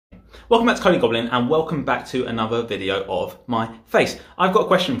Welcome back to Coding Goblin and welcome back to another video of my face. I've got a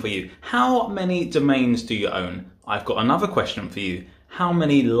question for you. How many domains do you own? I've got another question for you. How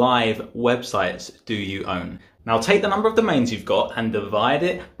many live websites do you own? Now take the number of domains you've got and divide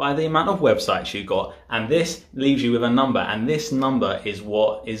it by the amount of websites you've got, and this leaves you with a number, and this number is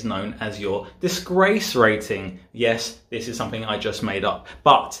what is known as your disgrace rating. Yes, this is something I just made up,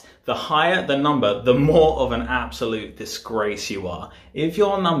 but the higher the number, the more of an absolute disgrace you are. If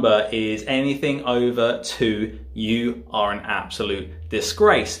your number is anything over 2, you are an absolute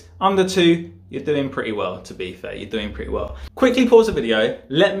disgrace. Under 2, you're doing pretty well, to be fair, you're doing pretty well. Quickly pause the video,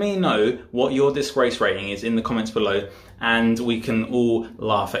 let me know what your disgrace rating is in the comments below, and we can all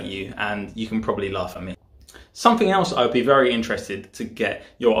laugh at you, and you can probably laugh at me. Something else I would be very interested to get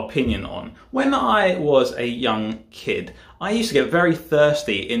your opinion on. When I was a young kid, I used to get very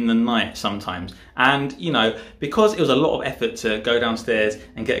thirsty in the night sometimes. And you know, because it was a lot of effort to go downstairs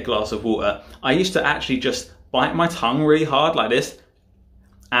and get a glass of water, I used to actually just bite my tongue really hard like this.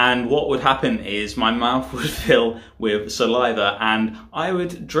 And what would happen is my mouth would fill with saliva and I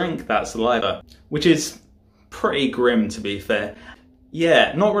would drink that saliva, which is pretty grim, to be fair.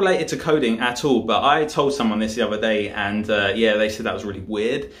 Yeah, not related to coding at all, but I told someone this the other day and yeah, they said that was really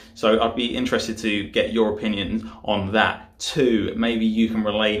weird. So I'd be interested to get your opinions on that too. Maybe you can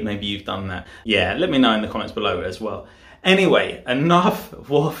relate, maybe you've done that. Yeah, let me know in the comments below as well. Anyway, enough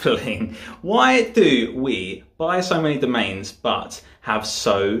waffling. Why do we buy so many domains but have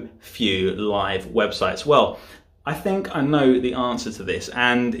so few live websites? Well, I think I know the answer to this,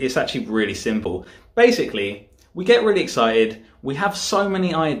 and it's actually really simple. Basically, we get really excited, we have so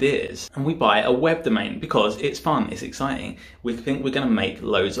many ideas, and we buy a web domain because it's fun, it's exciting. We think we're going to make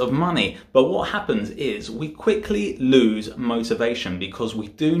loads of money. But what happens is we quickly lose motivation because we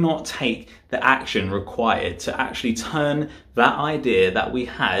do not take the action required to actually turn that idea that we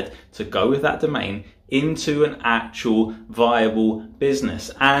had to go with that domain into an actual viable business.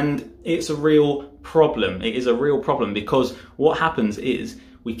 And it's a real problem. It is a real problem because what happens is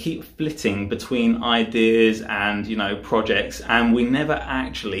we keep flitting between ideas and, you know, projects, and we never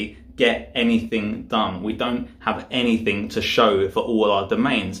actually get anything done. We don't have anything to show for all our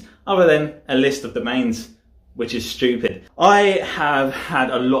domains other than a list of domains, which is stupid. I have had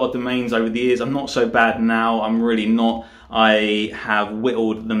a lot of domains over the years. I'm not so bad now, I'm really not. I have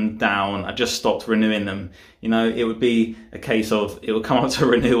whittled them down. I just stopped renewing them. You know, it would be a case of, it would come up to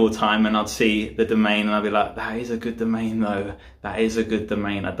renewal time and I'd see the domain and I'd be like, that is a good domain though. That is a good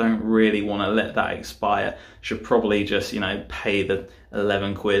domain. I don't really want to let that expire. Should probably just, you know, pay the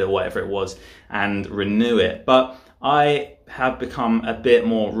 11 quid or whatever it was and renew it. But I have become a bit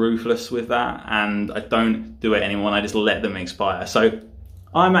more ruthless with that and I don't do it anymore. I just let them expire. So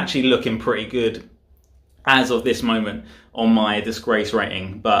I'm actually looking pretty good as of this moment on my disgrace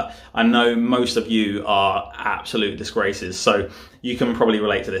rating, but I know most of you are absolute disgraces, so you can probably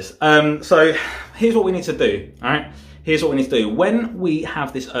relate to this. So here's what we need to do, all right? Here's what we need to do. When we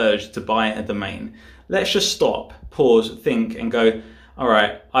have this urge to buy a domain, let's just stop, pause, think, and go, all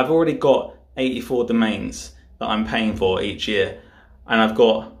right, I've already got 84 domains that I'm paying for each year, and I've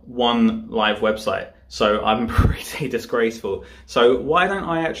got one live website. So I'm pretty disgraceful. So why don't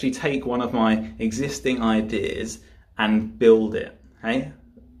I actually take one of my existing ideas and build it, hey?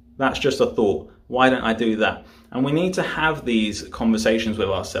 That's just a thought. Why don't I do that? And we need to have these conversations with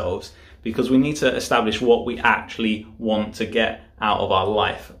ourselves because we need to establish what we actually want to get out of our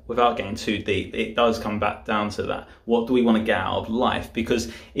life without getting too deep. It does come back down to that. What do we want to get out of life?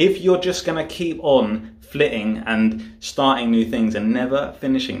 Because if you're just going to keep on flitting and starting new things and never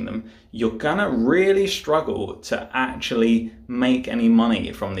finishing them, you're gonna really struggle to actually make any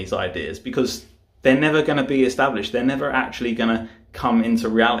money from these ideas because they're never gonna be established. They're never actually gonna come into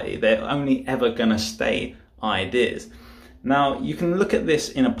reality. They're only ever gonna stay ideas. Now, you can look at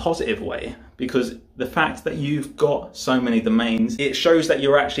this in a positive way because the fact that you've got so many domains, it shows that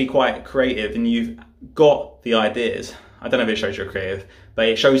you're actually quite creative and you've got the ideas. I don't know if it shows you're creative, but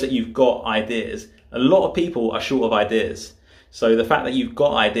it shows that you've got ideas. A lot of people are short of ideas. So the fact that you've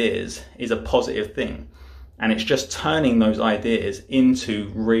got ideas is a positive thing. And it's just turning those ideas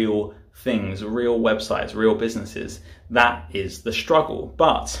into real things, real websites, real businesses. That is the struggle.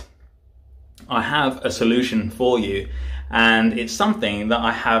 But I have a solution for you. And it's something that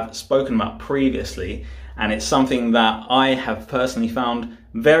I have spoken about previously. And it's something that I have personally found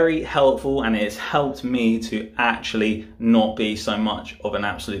very helpful, and it's helped me to actually not be so much of an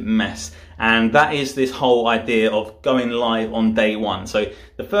absolute mess. And that is this whole idea of going live on day one. So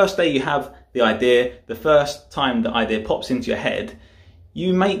the first day you have the idea, the first time the idea pops into your head,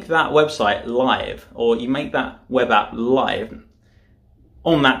 you make that website live, or you make that web app live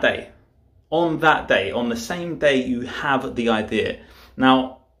on that day. on that day, on the same day you have the idea.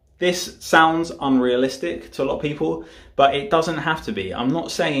 Now, this sounds unrealistic to a lot of people, but it doesn't have to be. I'm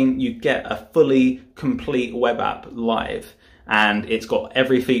not saying you get a fully complete web app live and it's got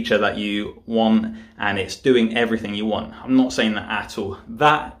every feature that you want and it's doing everything you want. I'm not saying that at all.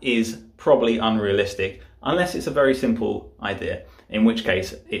 That is probably unrealistic unless it's a very simple idea, in which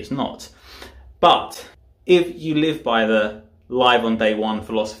case it's not. But if you live by the live on day one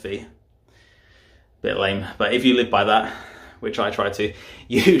philosophy, bit lame, but if you live by that, which I try to,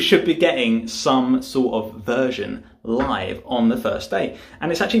 you should be getting some sort of version live on the first day.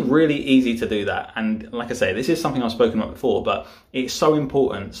 And it's actually really easy to do that. And like I say, this is something I've spoken about before, but it's so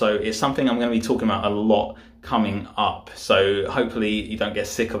important. So it's something I'm going to be talking about a lot coming up. So hopefully you don't get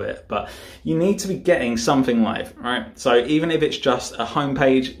sick of it, but you need to be getting something live, right? So even if it's just a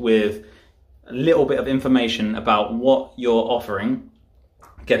homepage with a little bit of information about what you're offering,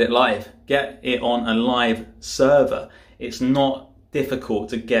 get it live, get it on a live server. It's not difficult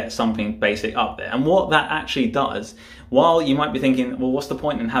to get something basic up there. And what that actually does, while you might be thinking, well, what's the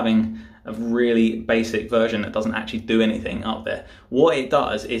point in having a really basic version that doesn't actually do anything up there? What it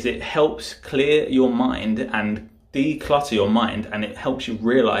does is it helps clear your mind and declutter your mind, and it helps you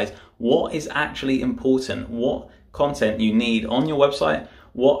realize what is actually important, what content you need on your website,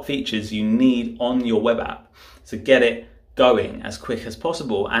 what features you need on your web app to get it going as quick as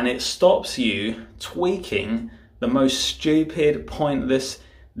possible. And it stops you tweaking the most stupid, pointless,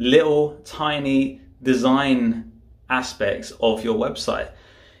 little tiny design aspects of your website.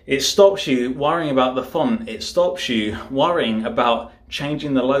 It stops you worrying about the font. It stops you worrying about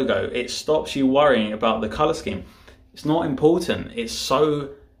changing the logo. It stops you worrying about the color scheme. It's not important. It's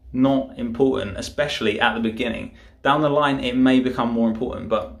so not important, especially at the beginning. Down the line, it may become more important,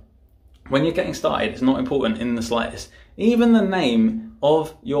 but when you're getting started, it's not important in the slightest. Even the name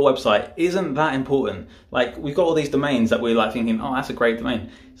of your website isn't that important. Like, we've got all these domains that we're like thinking, oh, that's a great domain.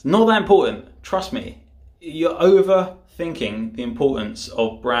 It's not that important. Trust me. You're overthinking the importance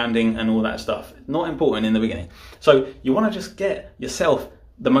of branding and all that stuff. Not important in the beginning. So you want to just get yourself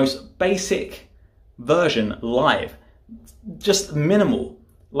the most basic version live. Just minimal.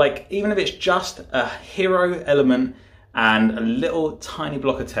 Like, even if it's just a hero element and a little tiny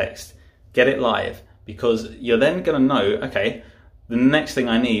block of text, get it live, because you're then going to know, okay, the next thing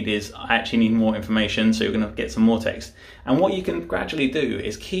I need is I actually need more information, so you're going to get some more text. And what you can gradually do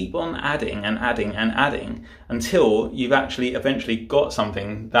is keep on adding and adding and adding until you've actually eventually got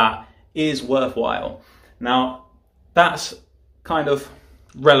something that is worthwhile. Now, that's kind of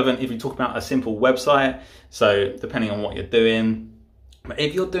relevant if you talk about a simple website, so depending on what you're doing. But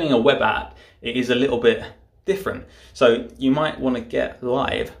if you're doing a web app, it is a little bit different. So you might want to get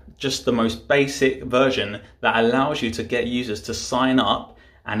live just the most basic version that allows you to get users to sign up,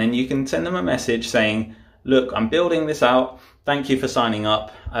 and then you can send them a message saying, look, I'm building this out, thank you for signing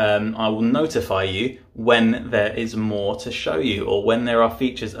up, I will notify you when there is more to show you or when there are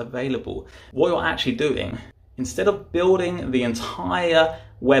features available. What you're actually doing, instead of building the entire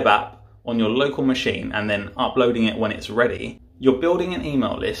web app on your local machine and then uploading it when it's ready, you're building an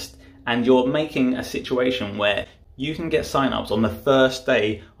email list and you're making a situation where you can get signups on the first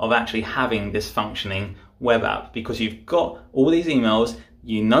day of actually having this functioning web app, because you've got all these emails,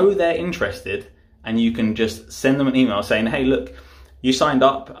 you know they're interested, and you can just send them an email saying, hey, look, you signed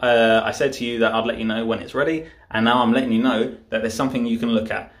up, I said to you that I'd let you know when it's ready, and now I'm letting you know that there's something you can look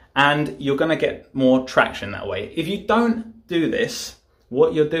at. And you're going to get more traction that way. If you don't do this,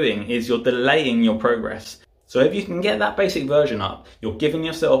 what you're doing is you're delaying your progress. So if you can get that basic version up, you're giving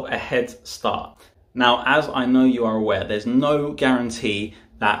yourself a head start. Now, as I know you are aware, there's no guarantee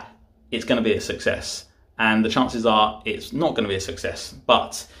that it's going to be a success. And the chances are it's not going to be a success.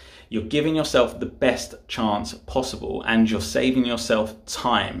 But you're giving yourself the best chance possible and you're saving yourself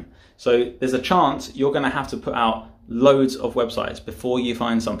time. So there's a chance you're going to have to put out loads of websites before you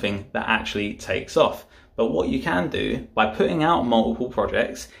find something that actually takes off. But what you can do by putting out multiple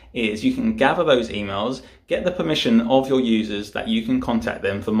projects is you can gather those emails, get the permission of your users that you can contact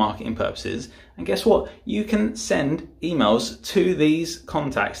them for marketing purposes, and guess what? You can send emails to these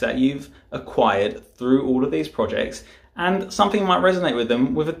contacts that you've acquired through all of these projects, and something might resonate with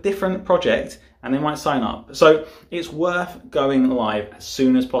them with a different project and they might sign up. So it's worth going live as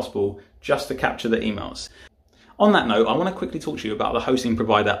soon as possible just to capture the emails. On that note, I want to quickly talk to you about the hosting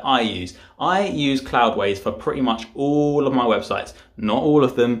provider I use. I use Cloudways for pretty much all of my websites. not all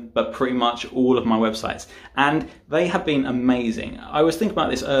of them, but pretty much all of my websites. And they have been amazing. I was thinking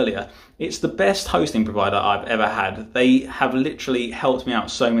about this earlier. It's the best hosting provider I've ever had. They have literally helped me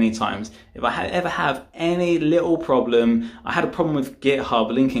out so many times. If I ever have any little problem, I had a problem with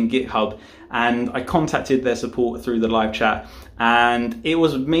GitHub, linking GitHub, and I contacted their support through the live chat, and it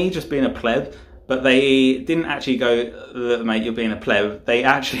was me just being a pleb. But they didn't actually go, "Look, mate, you're being a pleb." They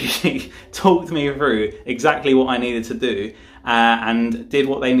actually talked me through exactly what I needed to do and did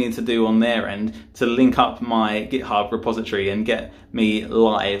what they needed to do on their end to link up my GitHub repository and get me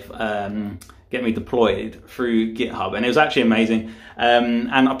live, get me deployed through GitHub. And it was actually amazing.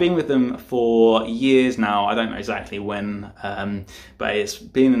 And I've been with them for years now. I don't know exactly when, but it's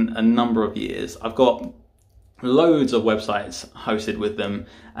been a number of years. I've got loads of websites hosted with them.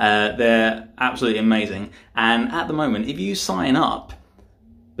 They're absolutely amazing. And at the moment, if you sign up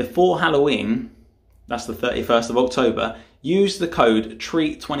before Halloween, that's the 31st of October, use the code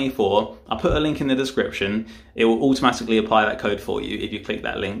TREAT24. I'll put a link in the description. It will automatically apply that code for you if you click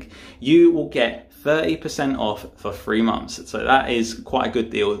that link. You will get 30% off for 3 months. So that is quite a good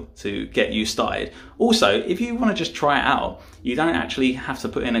deal to get you started. Also, if you want to just try it out, you don't actually have to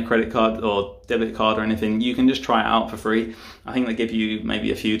put in a credit card or debit card or anything. You can just try it out for free. I think they give you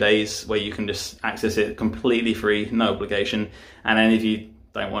maybe a few days where you can just access it completely free, no obligation. And then if you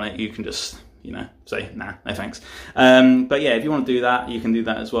don't want it, you can just, you know, say, nah, no thanks. But yeah, if you want to do that, you can do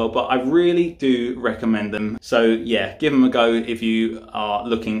that as well. But I really do recommend them. So yeah, give them a go if you are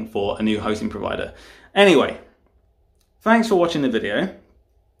looking for a new hosting provider. Anyway, thanks for watching the video.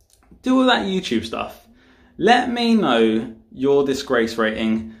 Do all that YouTube stuff. Let me know your Disgrace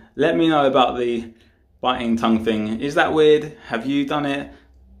rating. Let me know about the biting tongue thing. Is that weird? Have you done it?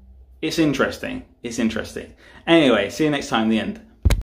 It's interesting. It's interesting. Anyway, see you next time, the end.